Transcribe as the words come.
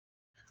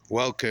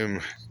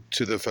Welcome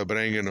to the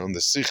Farbrengen on the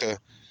Sicha.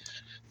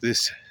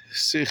 This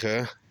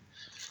Sicha,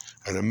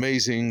 an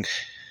amazing,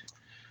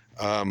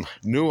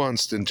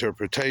 nuanced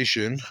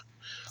interpretation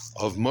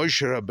of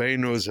Moshe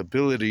Rabbeinu's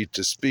ability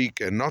to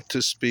speak and not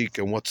to speak,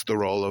 and what's the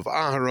role of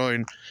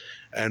Aharon,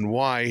 and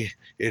why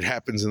it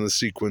happens in the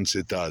sequence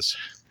it does.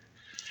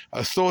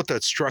 A thought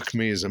that struck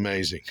me is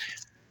amazing.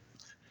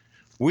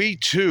 We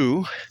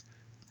too,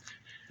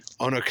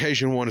 on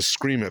occasion, want to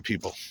scream at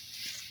people.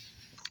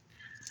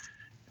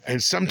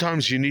 And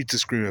sometimes you need to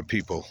scream at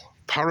people.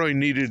 Paro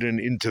needed an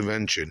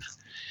intervention.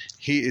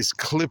 He is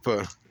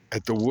Klippa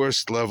at the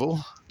worst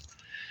level.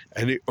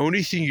 And the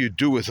only thing you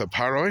do with a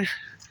Paro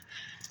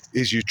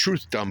is you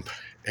truth dump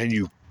and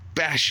you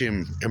bash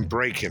him and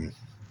break him.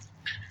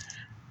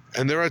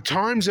 And there are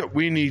times that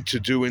we need to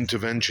do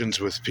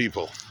interventions with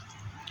people.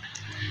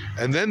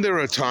 And then there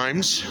are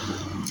times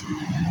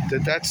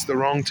that that's the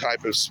wrong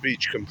type of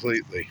speech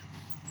completely.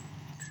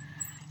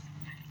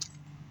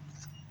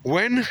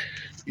 When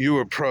you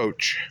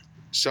approach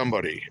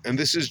somebody, and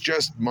this is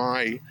just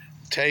my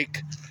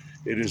take,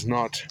 it is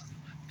not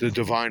the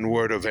divine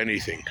word of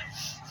anything.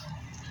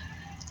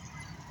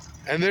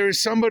 And there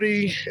is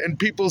somebody, and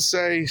people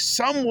say,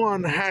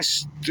 someone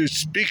has to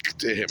speak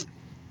to him.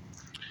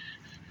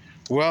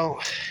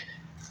 Well,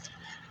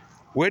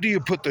 where do you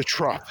put the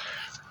trop?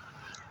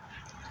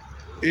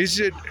 Is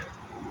it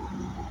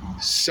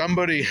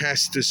somebody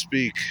has to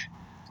speak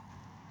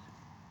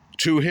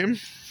to him?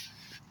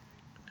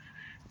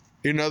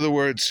 In other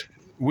words,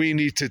 we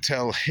need to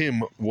tell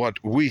him what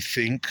we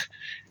think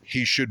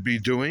he should be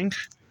doing?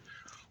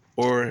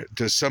 Or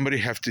does somebody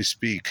have to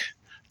speak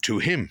to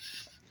him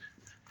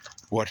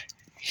what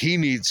he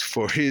needs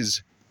for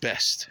his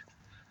best?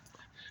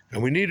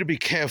 And we need to be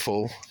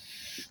careful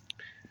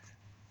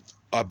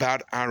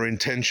about our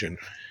intention.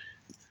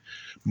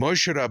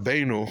 Moshe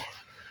Rabbeinu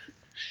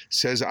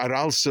says,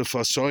 Aral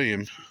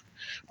sefasoyim,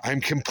 I'm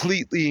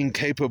completely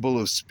incapable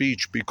of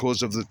speech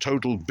because of the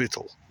total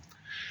bittul.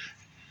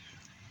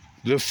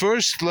 The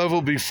first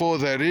level before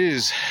that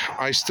is,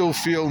 I still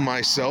feel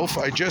myself.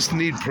 I just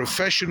need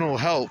professional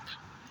help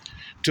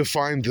to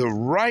find the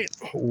right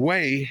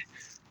way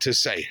to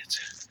say it.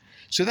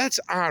 So that's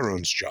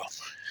Aaron's job.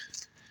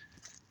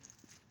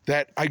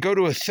 That I go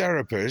to a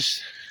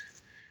therapist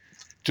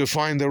to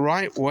find the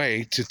right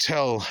way to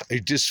tell a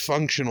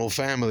dysfunctional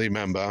family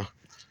member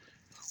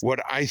what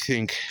I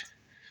think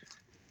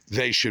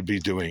they should be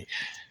doing.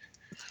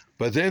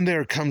 But then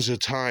there comes a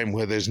time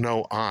where there's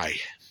no I.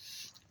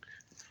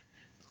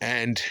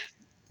 And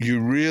you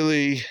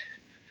really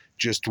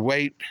just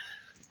wait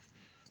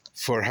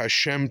for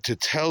Hashem to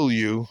tell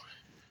you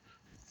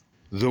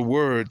the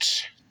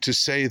words to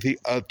say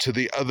to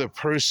the other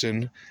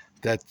person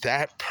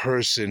that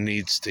person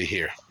needs to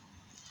hear.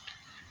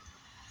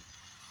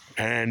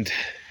 And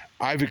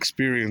I've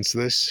experienced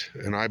this,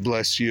 and I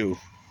bless you,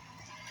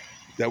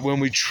 that when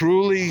we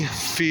truly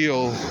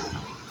feel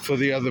for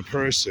the other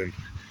person,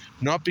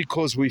 not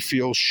because we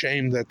feel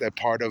shame that they're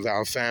part of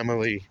our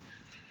family,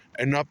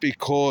 and not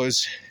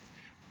because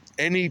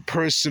any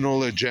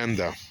personal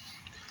agenda,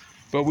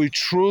 but we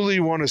truly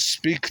want to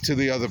speak to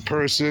the other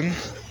person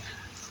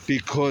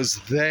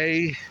because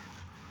they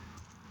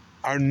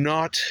are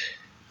not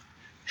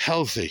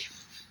healthy,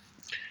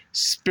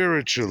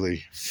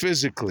 spiritually,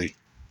 physically.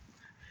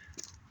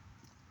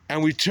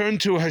 And we turn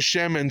to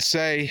Hashem and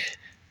say,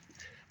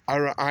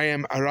 I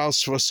am Aral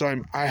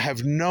Svasaim, I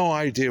have no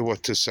idea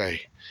what to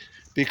say,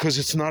 because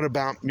it's not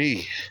about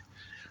me.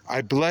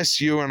 I bless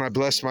you, and I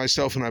bless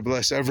myself, and I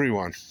bless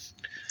everyone,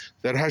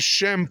 that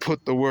Hashem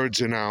put the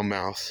words in our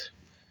mouth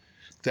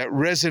that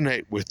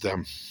resonate with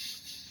them.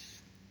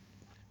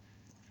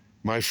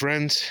 My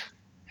friends,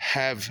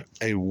 have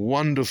a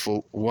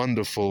wonderful,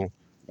 wonderful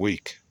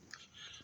week.